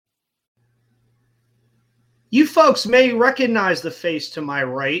You folks may recognize the face to my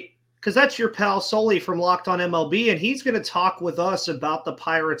right because that's your pal Sully from Locked On MLB, and he's going to talk with us about the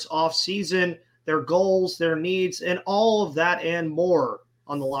Pirates offseason, their goals, their needs, and all of that and more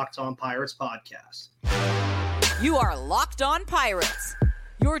on the Locked On Pirates podcast. You are Locked On Pirates,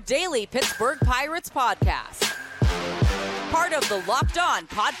 your daily Pittsburgh Pirates podcast. Part of the Locked On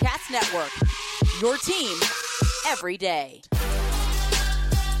Podcast Network, your team every day.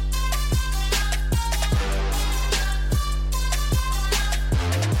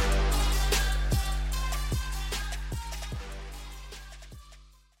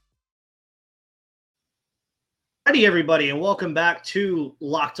 Howdy, everybody, and welcome back to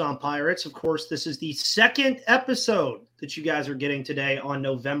Locked On Pirates. Of course, this is the second episode that you guys are getting today on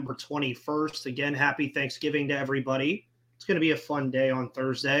November 21st. Again, happy Thanksgiving to everybody. It's going to be a fun day on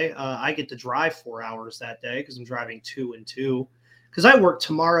Thursday. I get to drive 4 hours that day because I'm driving 2 and 2 because I work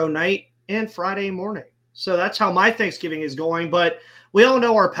tomorrow night and Friday morning. So that's how my Thanksgiving is going. But we all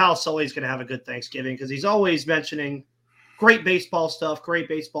know our pal Sully's going to have a good Thanksgiving because he's always mentioning great baseball stuff, great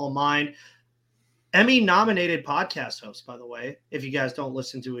baseball mind. Emmy-nominated podcast host, by the way. If you guys don't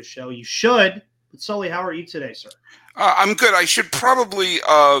listen to his show, you should. But Sully, how are you today, sir? I'm good. I should probably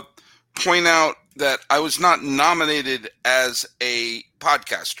point out that I was not nominated as a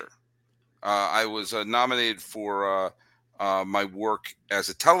podcaster. I was nominated for my work as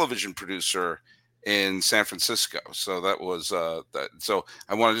a television producer in San Francisco. So that was that. So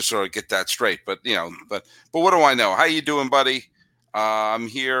I wanted to sort of get that straight. But but what do I know? How you doing, buddy? I'm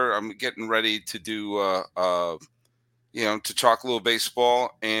here. I'm getting ready to do, to talk a little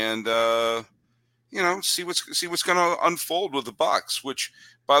baseball and, see what's going to unfold with the Bucs, which,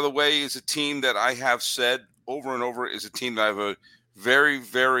 by the way, is a team that I have said over and over is a team that I have a very,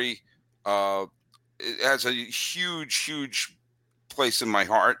 very, it has a huge, huge place in my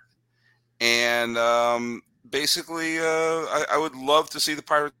heart. And basically, I would love to see the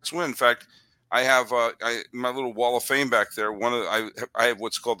Pirates win. In fact, I have my little wall of fame back there. I have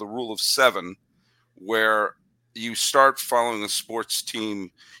what's called the rule of 7, where you start following a sports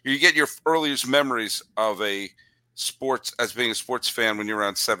team. You get your earliest memories of being a sports fan when you're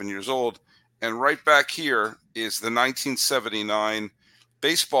around 7 years old. And right back here is the 1979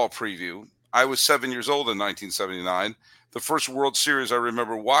 baseball preview. I was 7 years old in 1979. The first World Series I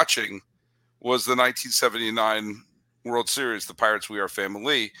remember watching was the 1979 World Series, the Pirates We Are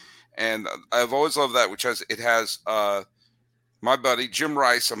Family. And I've always loved that, which has my buddy Jim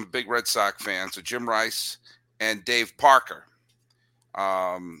Rice. I'm a big Red Sox fan, so Jim Rice and Dave Parker.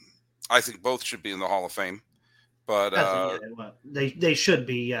 I think both should be in the Hall of Fame, but they should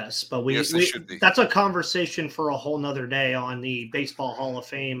be, yes. But they should be. That's a conversation for a whole nother day on the Baseball Hall of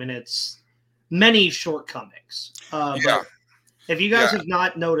Fame and its many shortcomings. But if you guys have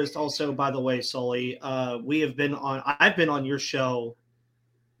not noticed, also by the way, Sully, I've been on your show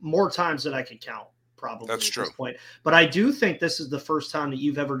more times than I can count, probably. That's true. This point. But I do think this is the first time that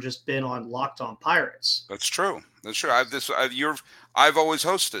you've ever just been on Locked On Pirates. That's true. I've always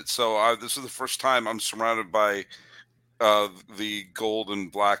hosted, so this is the first time I'm surrounded by the gold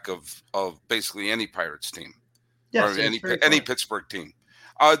and black of basically any Pirates team, or any Pittsburgh team.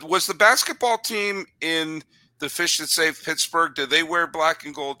 Was the basketball team in the Fish That Saved Pittsburgh? Did they wear black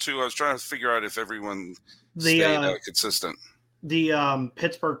and gold too? I was trying to figure out if everyone stayed consistent. The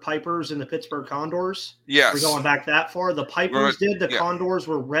Pittsburgh Pipers and the Pittsburgh Condors. Yes. We're going back that far. The Pipers did. The Condors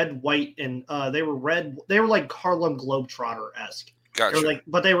were red, white, and they were red. They were like Harlem Globetrotter-esque. Gotcha.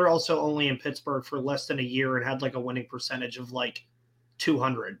 But they were also only in Pittsburgh for less than a year and had like a winning percentage of like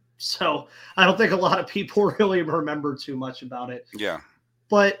 200. So I don't think a lot of people really remember too much about it. Yeah.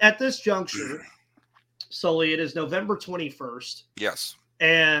 But at this juncture, Sully, it is November 21st. Yes.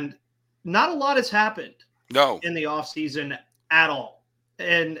 And not a lot has happened. No. In the offseason at all.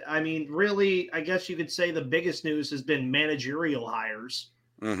 And I mean, really, I guess you could say the biggest news has been managerial hires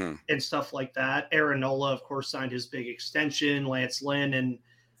and stuff like that. Aaron Nola, of course, signed his big extension. Lance Lynn and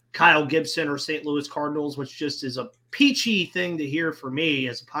Kyle Gibson are St. Louis Cardinals, which just is a peachy thing to hear for me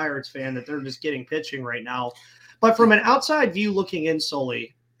as a Pirates fan that they're just getting pitching right now. But from an outside view looking in,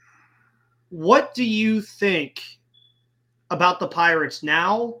 Sully, what do you think about the Pirates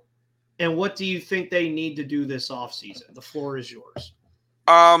now? And what do you think they need to do this offseason? The floor is yours.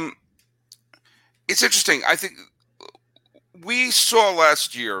 It's interesting. I think we saw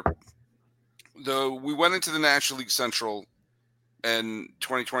last year, we went into the National League Central in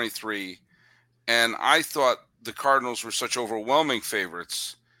 2023, and I thought the Cardinals were such overwhelming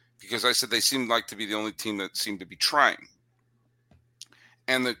favorites because I said they seemed like to be the only team that seemed to be trying.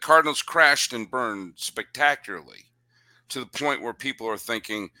 And the Cardinals crashed and burned spectacularly. to the point where people are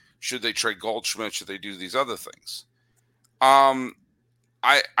thinking, should they trade Goldschmidt? Should they do these other things?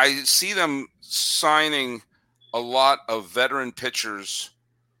 I see them signing a lot of veteran pitchers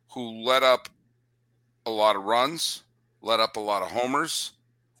who let up a lot of runs, let up a lot of homers,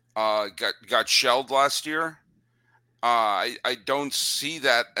 got shelled last year. I don't see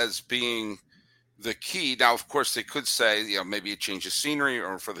that as being the key. Now, of course, they could say, maybe a change of scenery,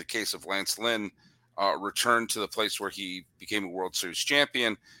 or for the case of Lance Lynn, return to the place where he became a World Series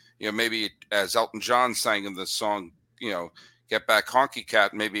champion. Maybe as Elton John sang in the song, get back honky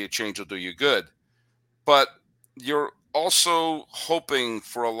cat, maybe a change will do you good. But you're also hoping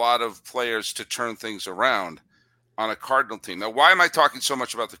for a lot of players to turn things around on a Cardinal team. Now, why am I talking so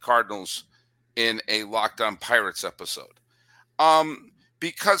much about the Cardinals in a Locked On Pirates episode?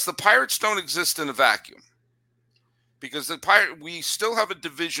 Because the Pirates don't exist in a vacuum. Because we still have a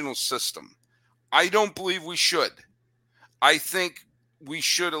divisional system. I don't believe we should. I think we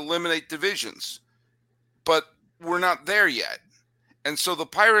should eliminate divisions, but we're not there yet. And so the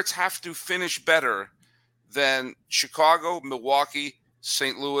Pirates have to finish better than Chicago, Milwaukee,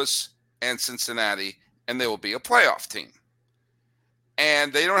 St. Louis, and Cincinnati, and they will be a playoff team.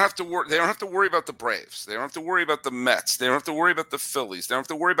 And they don't have to worry. They don't have to worry about the Braves. They don't have to worry about the Mets. They don't have to worry about the Phillies. They don't have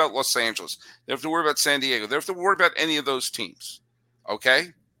to worry about Los Angeles. They don't have to worry about San Diego. They don't have to worry about any of those teams. Okay?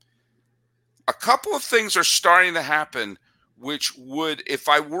 A couple of things are starting to happen, which would, if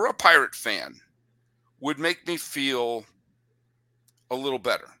I were a Pirate fan, would make me feel a little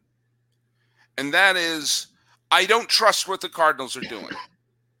better. And that is, I don't trust what the Cardinals are doing.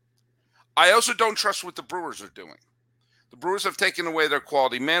 I also don't trust what the Brewers are doing. The Brewers have taken away their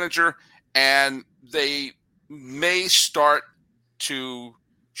quality manager, and they may start to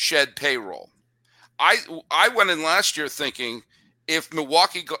shed payroll. I went in last year thinking if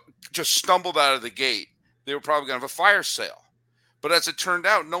Milwaukee just stumbled out of the gate, they were probably going to have a fire sale. But as it turned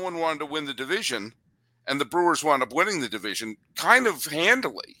out, no one wanted to win the division, and the Brewers wound up winning the division kind of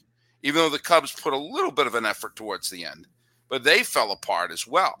handily, even though the Cubs put a little bit of an effort towards the end. But they fell apart as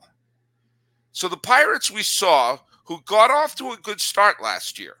well. So the Pirates we saw, who got off to a good start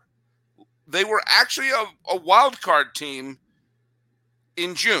last year, they were actually a wild card team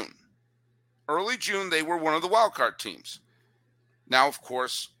in June. Early June, they were one of the wild card teams. Now, of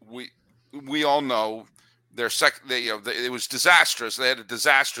course, we all know it was disastrous. They had a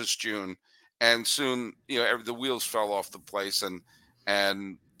disastrous June, and soon the wheels fell off the place,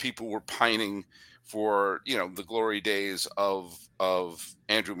 and people were pining for the glory days of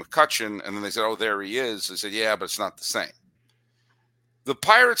Andrew McCutchen, and then they said, "Oh, there he is." They said, "Yeah, but it's not the same." The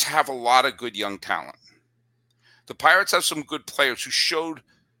Pirates have a lot of good young talent. The Pirates have some good players who showed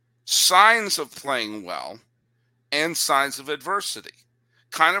signs of playing well and signs of adversity,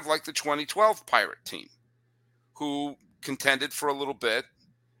 kind of like the 2012 Pirate team, who contended for a little bit,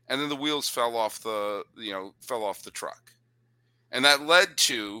 and then the wheels fell off the truck, and that led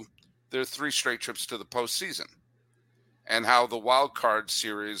to their 3 straight trips to the postseason, and how the wild card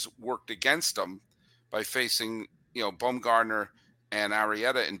series worked against them by facing Bumgarner and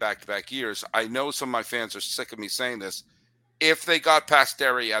Arrieta in back-to-back years. I know some of my fans are sick of me saying this. If they got past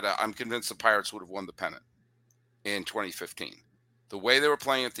Arrieta, I'm convinced the Pirates would have won the pennant in 2015. The way they were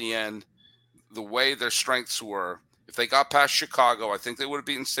playing at the end, the way their strengths were, if they got past Chicago, I think they would have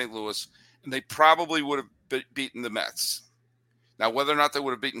beaten St. Louis, and they probably would have beaten the Mets. Now, whether or not they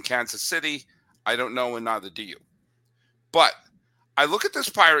would have beaten Kansas City, I don't know, and neither do you. But I look at this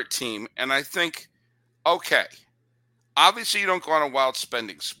Pirate team, and I think, okay, obviously you don't go on a wild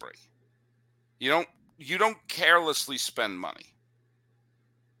spending spree. You don't carelessly spend money.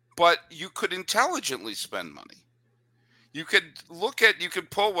 But you could intelligently spend money. You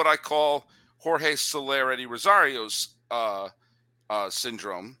could pull what I call Jorge Soler Eddie Rosario's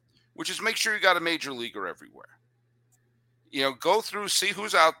syndrome, which is make sure you got a major leaguer everywhere. Go through, see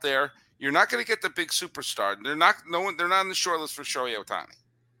who's out there. You're not going to get the big superstar. They're not on the short list for Shohei Ohtani.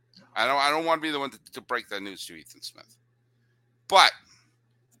 I don't want to be the one to break that news to Ethan Smith. But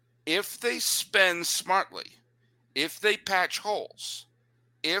if they spend smartly, if they patch holes,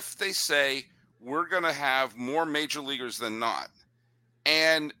 if they say we're going to have more major leaguers than not,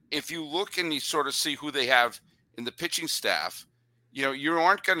 and if you look and you sort of see who they have in the pitching staff, you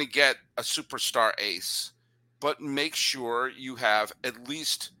aren't going to get a superstar ace, but make sure you have at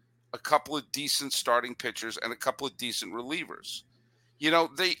least a couple of decent starting pitchers and a couple of decent relievers.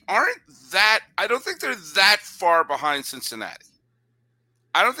 They aren't that – I don't think they're that far behind Cincinnati.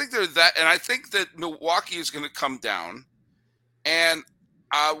 I don't think they're that – and I think that Milwaukee is going to come down. And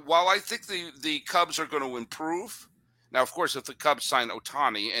while I think the Cubs are going to improve – now, of course, if the Cubs sign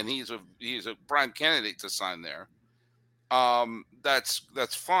Ohtani, and he's a prime candidate to sign there,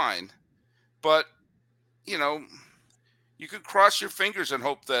 that's fine. But, you could cross your fingers and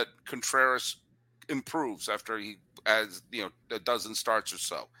hope that Contreras improves after he has, a dozen starts or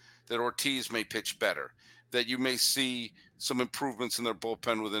so, that Ortiz may pitch better, that you may see some improvements in their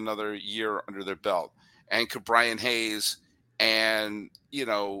bullpen with another year under their belt. And could Brian Hayes and,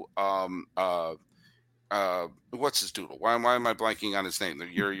 what's his doodle? Why am I blanking on his name?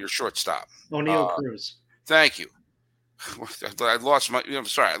 Your shortstop. O'Neal Cruz. Thank you. I lost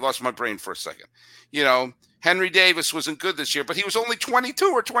my brain for a second. Henry Davis wasn't good this year, but he was only 22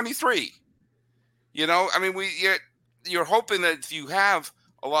 or 23. You're hoping that if you have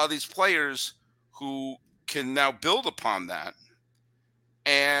a lot of these players who can now build upon that,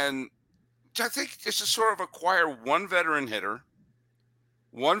 and I think it's just sort of acquire one veteran hitter,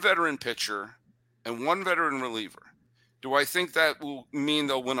 one veteran pitcher, and one veteran reliever. Do I think that will mean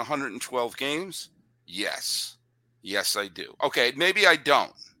they'll win 112 games? Yes. Yes, I do. Okay, maybe I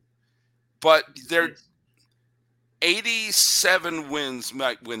don't. But they're 87 wins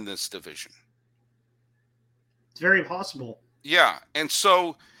might win this division. It's very possible. Yeah, and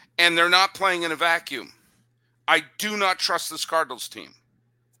they're not playing in a vacuum. I do not trust this Cardinals team.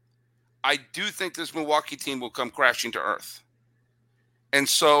 I do think this Milwaukee team will come crashing to earth. And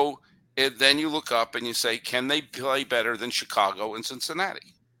so then you look up and you say, can they play better than Chicago and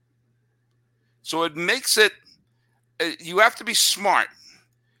Cincinnati? So it makes it, you have to be smart.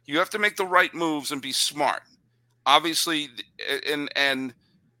 You have to make the right moves and be smart. Obviously, and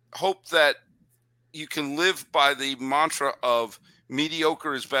hope that you can live by the mantra of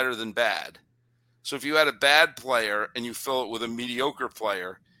mediocre is better than bad. So if you had a bad player and you fill it with a mediocre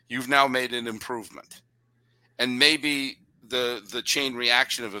player, you've now made an improvement. And maybe the chain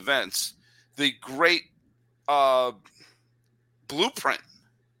reaction of events, the great blueprint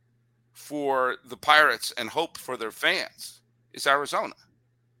for the Pirates and hope for their fans is Arizona.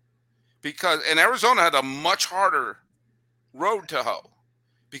 And Arizona had a much harder road to hoe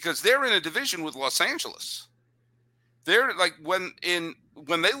because they're in a division with Los Angeles. They're like when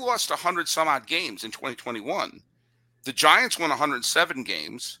they lost 100 some odd games in 2021, the Giants won 107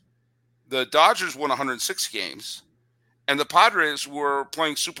 games, the Dodgers won 106 games, and the Padres were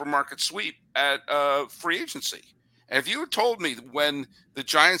playing supermarket sweep at free agency. And if you had told me when the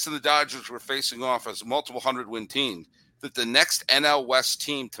Giants and the Dodgers were facing off as a multiple 100-win team that the next NL West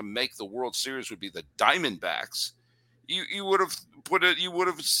team to make the World Series would be the Diamondbacks, you would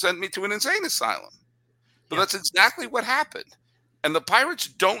have sent me to an insane asylum. But That's exactly what happened. And the Pirates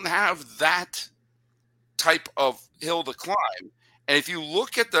don't have that type of hill to climb. And if you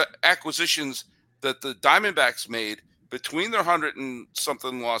look at the acquisitions that the Diamondbacks made between their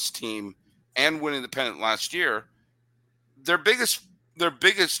 100-and-something loss team and winning the pennant last year, their biggest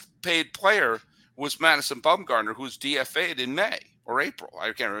paid player was Madison Bumgarner, who was DFA'd in May or April.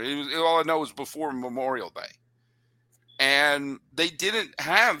 I can't remember. All I know was before Memorial Day. And they didn't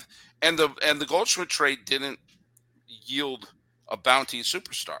have – and the Goldschmidt trade didn't yield a bounty of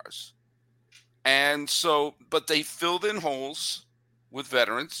superstars. And so – but they filled in holes with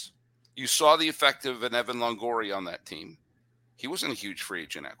veterans. You saw the effect of an Evan Longoria on that team. He wasn't a huge free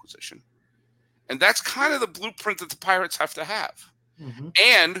agent acquisition. And that's kind of the blueprint that the Pirates have to have. Mm-hmm.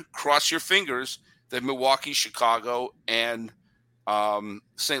 And cross your fingers that Milwaukee, Chicago, and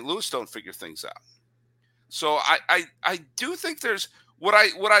St. Louis don't figure things out. So I do think there's what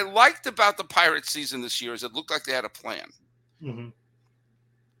I liked about the Pirates season this year is it looked like they had a plan. Mm-hmm.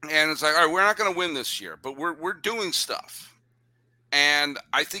 And it's like, all right, we're not going to win this year, but we're doing stuff. And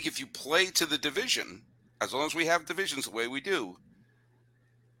I think if you play to the division, as long as we have divisions the way we do,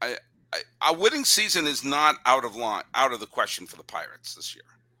 a winning season is not out of the question for the Pirates this year.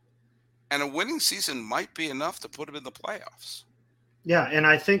 And a winning season might be enough to put them in the playoffs. Yeah, and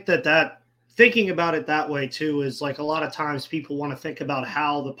I think that thinking about it that way too is like a lot of times people want to think about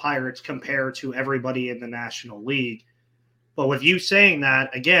how the Pirates compare to everybody in the National League. But with you saying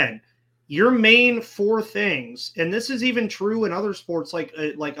that, again, your main four things, and this is even true in other sports like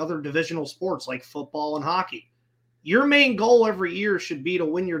other divisional sports like football and hockey, your main goal every year should be to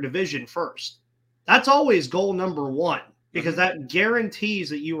win your division first. That's always goal number one because that guarantees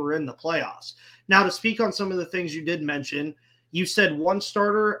that you are in the playoffs. Now, to speak on some of the things you did mention, you said one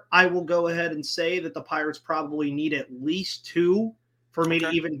starter. I will go ahead and say that the Pirates probably need at least two for me to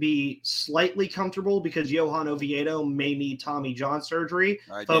even be slightly comfortable because Johan Oviedo may need Tommy John surgery.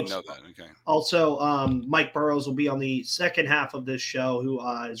 I didn't know that. Okay. Also, Mike Burrows will be on the second half of this show who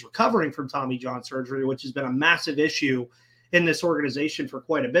is recovering from Tommy John surgery, which has been a massive issue in this organization for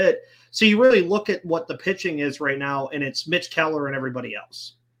quite a bit. So you really look at what the pitching is right now, and it's Mitch Keller and everybody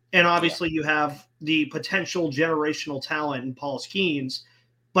else. And obviously you have the potential generational talent in Paul Skeens,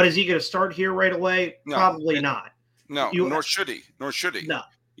 but is he going to start here right away? No, Probably not. No, nor should he. Nor should he. No.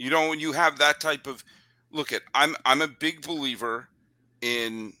 You have that type of look at. I'm a big believer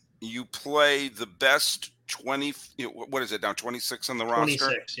in you play the best 20. What is it now? 26 on the 26,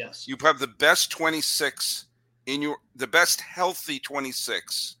 roster. Yes. You have the best 26 the best healthy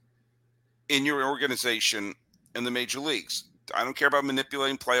 26 in your organization in the major leagues. I don't care about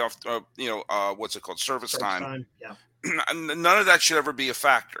manipulating playoff. What's it called? Service time. Yeah. None of that should ever be a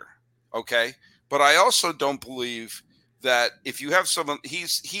factor. Okay. But I also don't believe that if you have someone,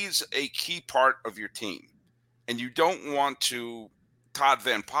 he's a key part of your team, and you don't want to Todd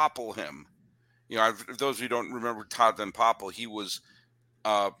Van Poppel him. For those of you who don't remember Todd Van Poppel, he was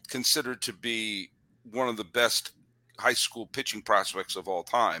considered to be one of the best high school pitching prospects of all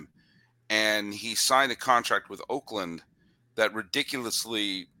time, and he signed a contract with Oakland that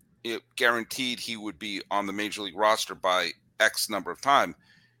ridiculously it guaranteed he would be on the major league roster by X number of time.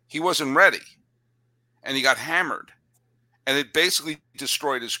 He wasn't ready. And he got hammered, and it basically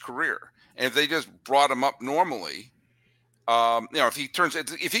destroyed his career. And if they just brought him up normally, if he turns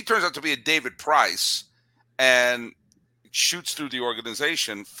out to be a David Price and shoots through the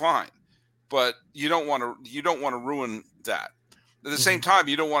organization, fine. But you don't want to ruin that. At the same time,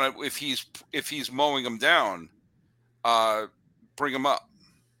 you don't want to if he's mowing him down, bring him up.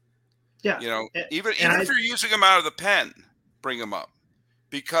 Yeah. Even if you're using him out of the pen, bring him up,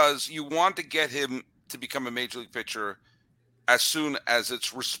 because you want to get him to become a major league pitcher as soon as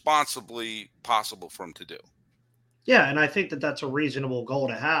it's responsibly possible for him to do. Yeah, and I think that that's a reasonable goal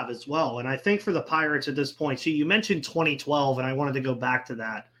to have as well. And I think for the Pirates at this point, so you mentioned 2012, and I wanted to go back to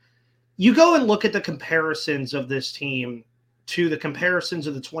that. You go and look at the comparisons of this team to the comparisons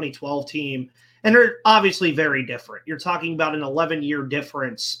of the 2012 team, and they're obviously very different. You're talking about an 11-year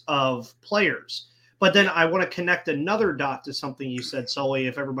difference of players. But then I want to connect another dot to something you said, Sully,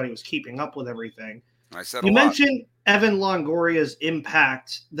 if everybody was keeping up with everything. I said you mentioned Evan Longoria's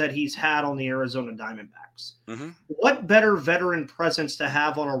impact that he's had on the Arizona Diamondbacks. Mm-hmm. What better veteran presence to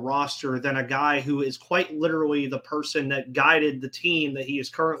have on a roster than a guy who is quite literally the person that guided the team that he is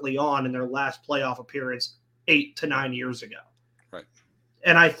currently on in their last playoff appearance 8 to 9 years ago? Right.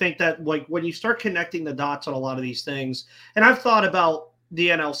 And I think that when you start connecting the dots on a lot of these things, and I've thought about the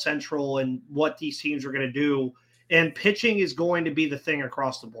NL Central and what these teams are going to do, and pitching is going to be the thing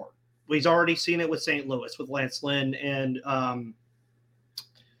across the board. We've already seen it with St. Louis, with Lance Lynn and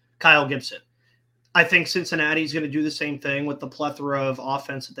Kyle Gibson. I think Cincinnati's going to do the same thing with the plethora of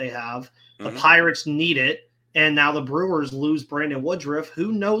offense that they have. The Pirates need it, and now the Brewers lose Brandon Woodruff.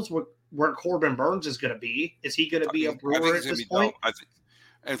 Who knows where Corbin Burns is going to be? Is he going to be a Brewer at this point?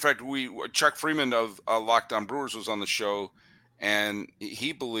 In fact, Chuck Freeman of Locked On Brewers was on the show, and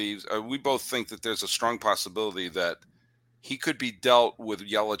he believes we both think that there's a strong possibility that he could be dealt with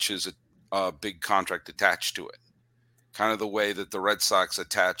Yelich's big contract attached to it, kind of the way that the Red Sox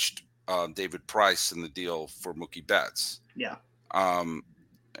attached David Price in the deal for Mookie Betts. Yeah. I'm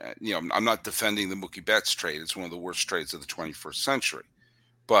not defending the Mookie Betts trade. It's one of the worst trades of the 21st century.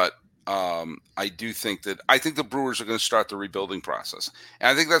 But I do think the Brewers are going to start the rebuilding process. And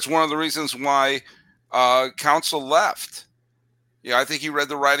I think that's one of the reasons why Counsell left. Yeah, I think he read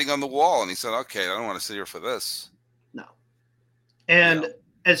the writing on the wall and he said, okay, I don't want to sit here for this. No. And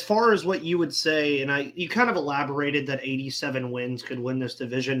as far as what you would say, and you kind of elaborated that 87 wins could win this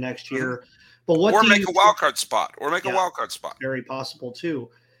division next year. But or make a wild card spot. Very possible too.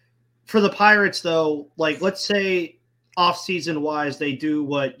 For the Pirates, though, let's say off-season wise, they do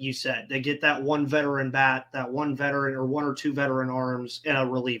what you said. They get that one veteran bat, that one veteran or one or two veteran arms, and a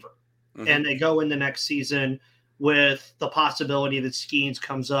reliever. And they go in the next season with the possibility that Skeens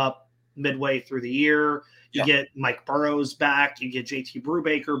comes up midway through the year. You get Mike Burrows back. You get JT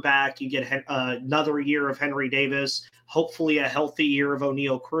Brubaker back. You get another year of Henry Davis, hopefully a healthy year of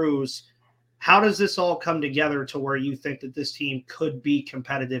O'Neal Cruz. How does this all come together to where you think that this team could be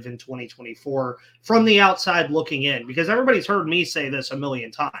competitive in 2024 from the outside looking in? Because everybody's heard me say this a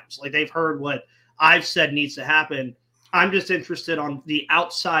million times. They've heard what I've said needs to happen. I'm just interested on the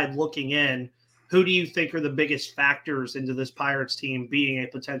outside looking in. Who do you think are the biggest factors into this Pirates team being a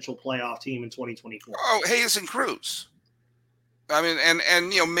potential playoff team in 2024? Oh, Hayes and Cruz. I mean,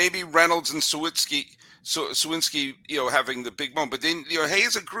 and maybe Reynolds and Sawinski, having the big moment. But then,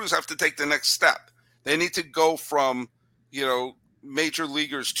 Hayes and Cruz have to take the next step. They need to go from, major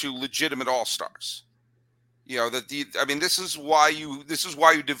leaguers to legitimate all-stars. This is why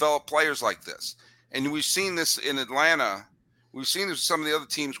you develop players like this. And we've seen this in Atlanta. We've seen this with some of the other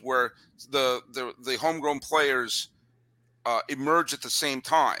teams where the homegrown players emerge at the same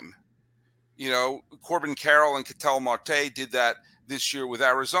time. Corbin Carroll and Ketel Marte did that this year with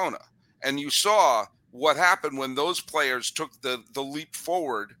Arizona. And you saw what happened when those players took the leap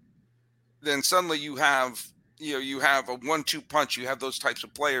forward. Then suddenly you have a 1-2 punch. You have those types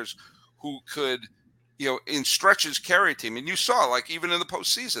of players who could, in stretches carry a team. And you saw, like, even in the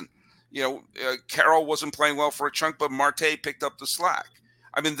postseason, Carroll wasn't playing well for a chunk, but Marte picked up the slack.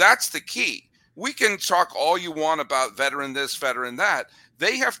 I mean, that's the key. We can talk all you want about veteran this, veteran that.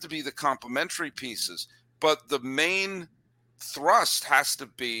 They have to be the complementary pieces, but the main thrust has to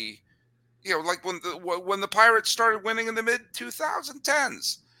be, like when the Pirates started winning in the mid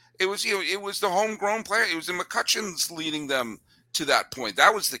 2010s, it was the homegrown player. It was the McCutcheons leading them to that point.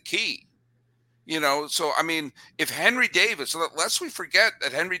 That was the key. So I mean, if Henry Davis, lest we forget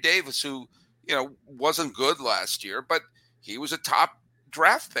that Henry Davis, who wasn't good last year, but he was a top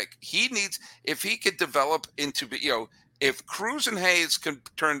draft pick. He needs, if he could develop into, if Cruz and Hayes can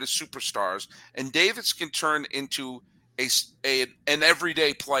turn to superstars and Davis can turn into an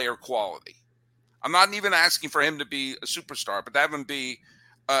everyday player quality. I'm not even asking for him to be a superstar, but have him be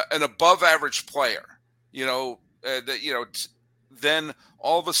an above average player, then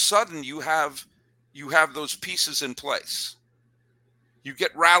all of a sudden you have those pieces in place. You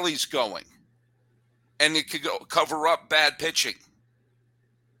get rallies going and it could cover up bad pitching.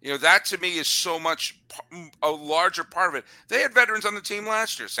 That to me is so much a larger part of it. They had veterans on the team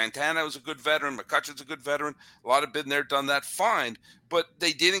last year. Santana was a good veteran. McCutcheon's a good veteran. A lot have been there, done that, fine. But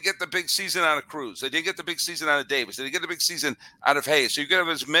they didn't get the big season out of Cruz. They didn't get the big season out of Davis. They didn't get the big season out of Hayes. So you got to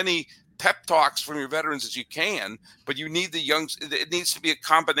have as many pep talks from your veterans as you can, but you need the young. It needs to be a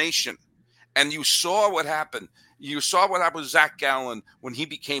combination. And you saw what happened. You saw what happened with Zach Gallen when he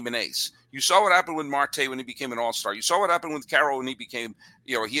became an ace. You saw what happened with Marte when he became an all-star. You saw what happened with Carroll when he became,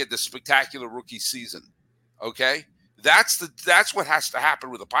 he had this spectacular rookie season. Okay? That's what has to happen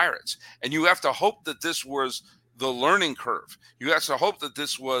with the Pirates. And you have to hope that this was the learning curve. You have to hope that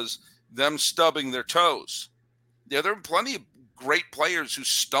this was them stubbing their toes. There are plenty of great players who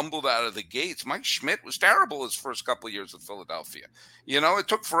stumbled out of the gates. Mike Schmidt was terrible his first couple of years in Philadelphia. It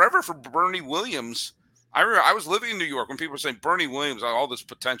took forever for Bernie Williams. I remember I was living in New York when people were saying Bernie Williams, all this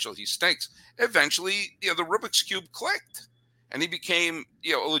potential, he stinks. Eventually, the Rubik's Cube clicked, and he became,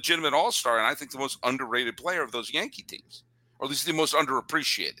 a legitimate all-star, and I think the most underrated player of those Yankee teams, or at least the most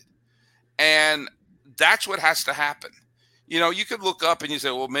underappreciated. And that's what has to happen. You could look up and you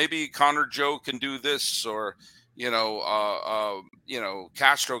say, well, maybe Connor Joe can do this, or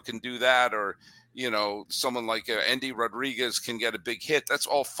Castro can do that, or someone like Andy Rodriguez can get a big hit. That's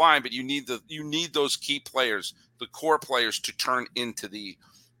all fine, but you need those key players, the core players, to turn into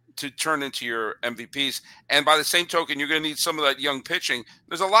your MVPs. And by the same token, you're going to need some of that young pitching.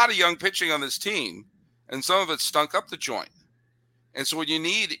 There's a lot of young pitching on this team, and some of it stunk up the joint. And so what you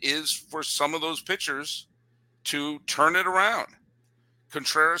need is for some of those pitchers to turn it around.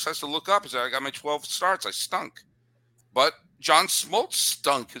 Contreras has to look up and say, I got my 12 starts. I stunk. But John Smoltz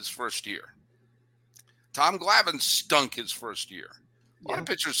stunk his first year. Tom Glavine stunk his first year. A lot of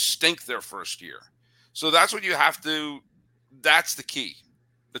pitchers stink their first year. So that's what you have to – that's the key,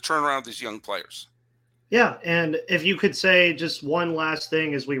 the turnaround of these young players. Yeah, and if you could say just one last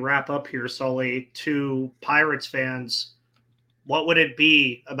thing as we wrap up here, Sully, to Pirates fans, what would it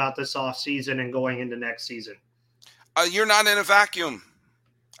be about this offseason and going into next season? You're not in a vacuum.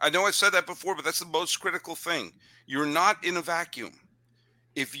 I know I said that before, but that's the most critical thing. You're not in a vacuum.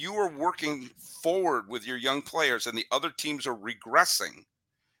 If you are working forward with your young players and the other teams are regressing,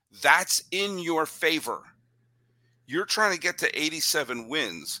 that's in your favor. You're trying to get to 87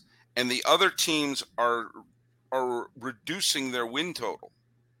 wins, and the other teams are reducing their win total.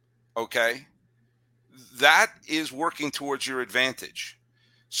 Okay? That is working towards your advantage.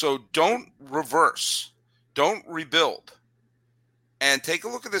 So don't reverse. Don't rebuild. And take a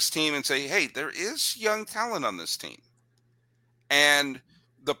look at this team and say, hey, there is young talent on this team. And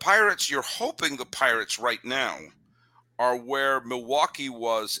the Pirates, you're hoping the Pirates right now are where Milwaukee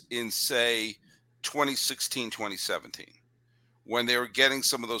was in, say, 2016, 2017, when they were getting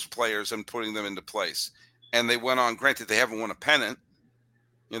some of those players and putting them into place. And they went on, granted, they haven't won a pennant.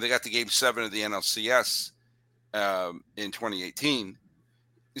 They got to Game 7 of the NLCS in 2018.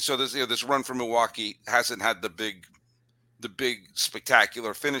 So this run for Milwaukee hasn't had the big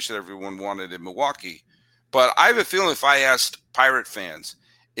spectacular finish that everyone wanted in Milwaukee. But I have a feeling if I asked Pirate fans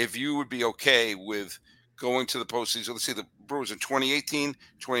if you would be okay with going to the postseason, let's see, the Brewers in 2018,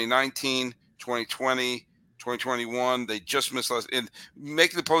 2019, 2020, 2021, they just missed last, and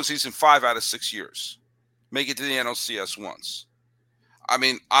make the postseason 5 out of 6 years. Make it to the NLCS once. I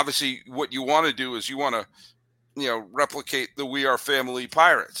mean, obviously, what you want to do is you want to replicate the We Are Family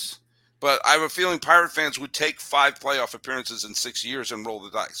Pirates. But I have a feeling Pirate fans would take 5 playoff appearances in 6 years and roll the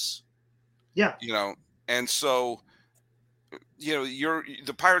dice. Yeah. And so,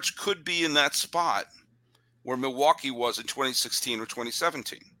 the Pirates could be in that spot where Milwaukee was in 2016 or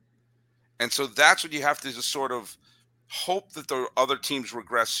 2017. And so that's what you have to just sort of hope that the other teams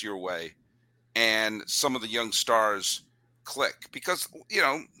regress your way and some of the young stars click. Because,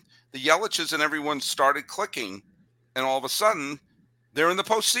 the Yelich's and everyone started clicking, and all of a sudden they're in the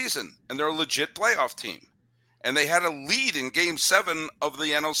postseason and they're a legit playoff team. And they had a lead in Game 7 of the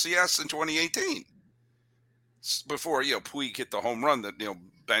NLCS in 2018 before, Puig hit the home run that,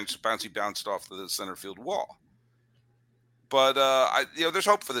 bounced off the center field wall. But, there's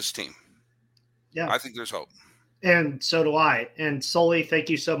hope for this team. Yeah. I think there's hope. And so do I. And Sully, thank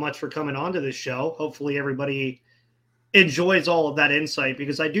you so much for coming on to this show. Hopefully everybody enjoys all of that insight,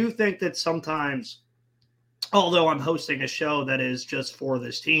 because I do think that sometimes, although I'm hosting a show that is just for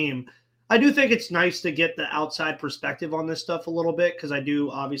this team, I do think it's nice to get the outside perspective on this stuff a little bit, because I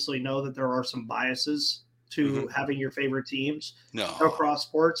do obviously know that there are some biases to having your favorite teams across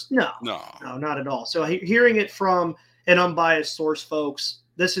sports. No, not at all. So hearing it from an unbiased source, folks,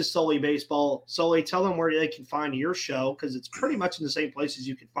 this is Sully Baseball. Sully, tell them where they can find your show, because it's pretty much in the same places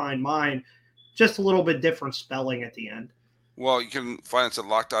you can find mine, just a little bit different spelling at the end. Well, you can find us at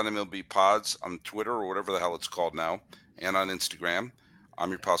Locked On MLB Pods on Twitter, or whatever the hell it's called now, and on Instagram. I'm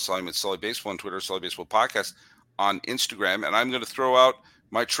your pal Sully with Sully Baseball on Twitter, Sully Baseball Podcast on Instagram. And I'm going to throw out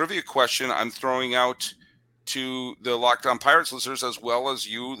my trivia question. I'm throwing out to the Locked On Pirates listeners, as well as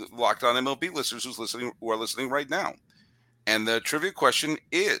you, the Locked On MLB listeners who are listening right now. And the trivia question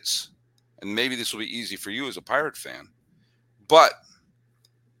is, and maybe this will be easy for you as a Pirate fan, but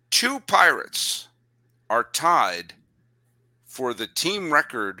 2 Pirates are tied for the team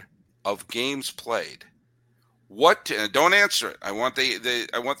record of games played. Don't answer it. I want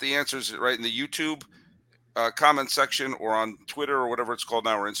the answers right in the YouTube comment section, or on Twitter, or whatever it's called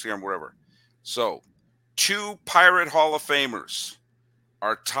now, or Instagram, wherever. So 2 Pirate Hall of Famers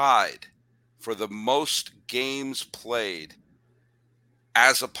are tied for the most games played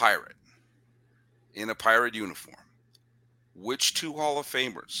as a Pirate in a Pirate uniform. Which 2 Hall of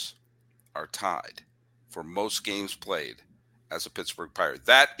Famers are tied for most games played as a Pittsburgh Pirate?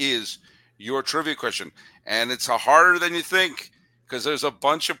 That is your trivia question. And it's harder than you think, because there's a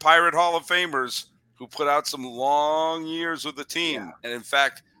bunch of Pirate Hall of Famers who put out some long years with the team. Yeah. And in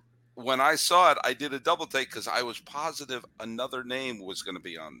fact, when I saw it, I did a double take, because I was positive another name was going to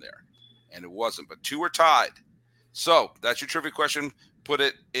be on there, and it wasn't. But 2 are tied. So that's your trivia question. Put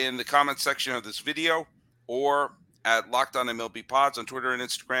it in the comment section of this video, or at Locked On MLB Pods on Twitter and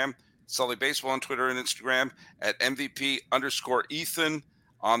Instagram, Sully Baseball on Twitter and Instagram, at MVP_Ethan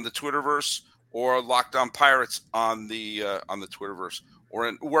on the Twitterverse, or Locked On Pirates on the Twitterverse,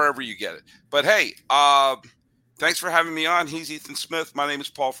 or wherever you get it. But hey, thanks for having me on. He's Ethan Smith. My name is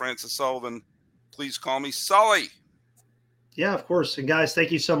Paul Francis Sullivan. Please call me Sully. Yeah, of course. And guys,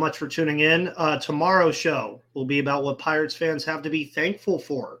 thank you so much for tuning in. Tomorrow's show will be about what Pirates fans have to be thankful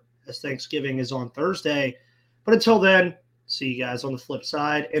for, as Thanksgiving is on Thursday. But until then, see you guys on the flip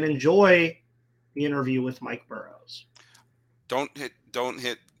side, and enjoy the interview with Mike Burrows. Don't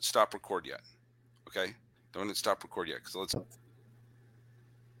hit stop record yet. Okay? Don't hit stop record yet.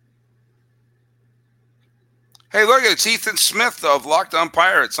 Hey, look, it's Ethan Smith of Locked On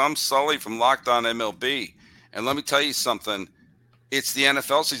Pirates. I'm Sully from Locked On MLB. And let me tell you something. It's the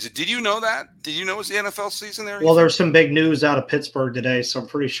NFL season. Did you know that? Did you know it's the NFL season there? Well, there's some big news out of Pittsburgh today, so I'm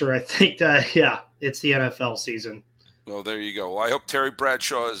pretty sure it's the NFL season. Well, there you go. Well, I hope Terry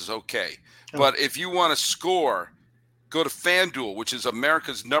Bradshaw is okay. Oh. But if you want to score, go to FanDuel, which is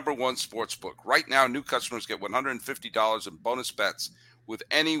America's #1 sports book. Right now, new customers get $150 in bonus bets with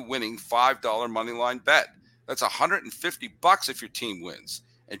any winning $5 moneyline bet. That's $150 if your team wins.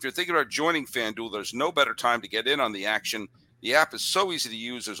 And if you're thinking about joining FanDuel, there's no better time to get in on the action. The app is so easy to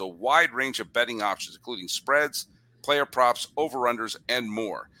use. There's a wide range of betting options, including spreads, player props, over-unders, and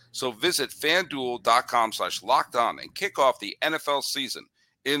more. So visit FanDuel.com/lockedon and kick off the NFL season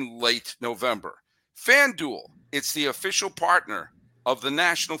in late November. FanDuel, it's the official partner of the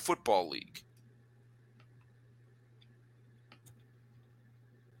National Football League.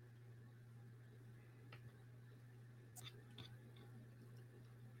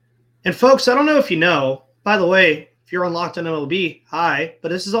 And folks, I don't know if you know, by the way, if you're on Locked On MLB, hi, but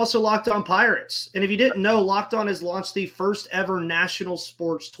this is also Locked On Pirates. And if you didn't know, Locked On has launched the first ever national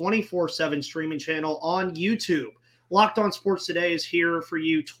sports 24/7 streaming channel on YouTube. Locked On Sports Today is here for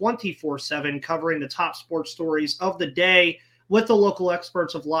you 24/7, covering the top sports stories of the day. with the local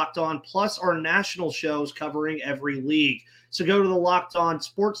experts of Locked On, plus our national shows covering every league. So go to the Locked On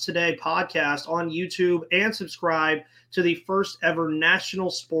Sports Today podcast on YouTube and subscribe to the first ever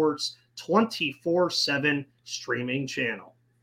national sports 24/7 streaming channel.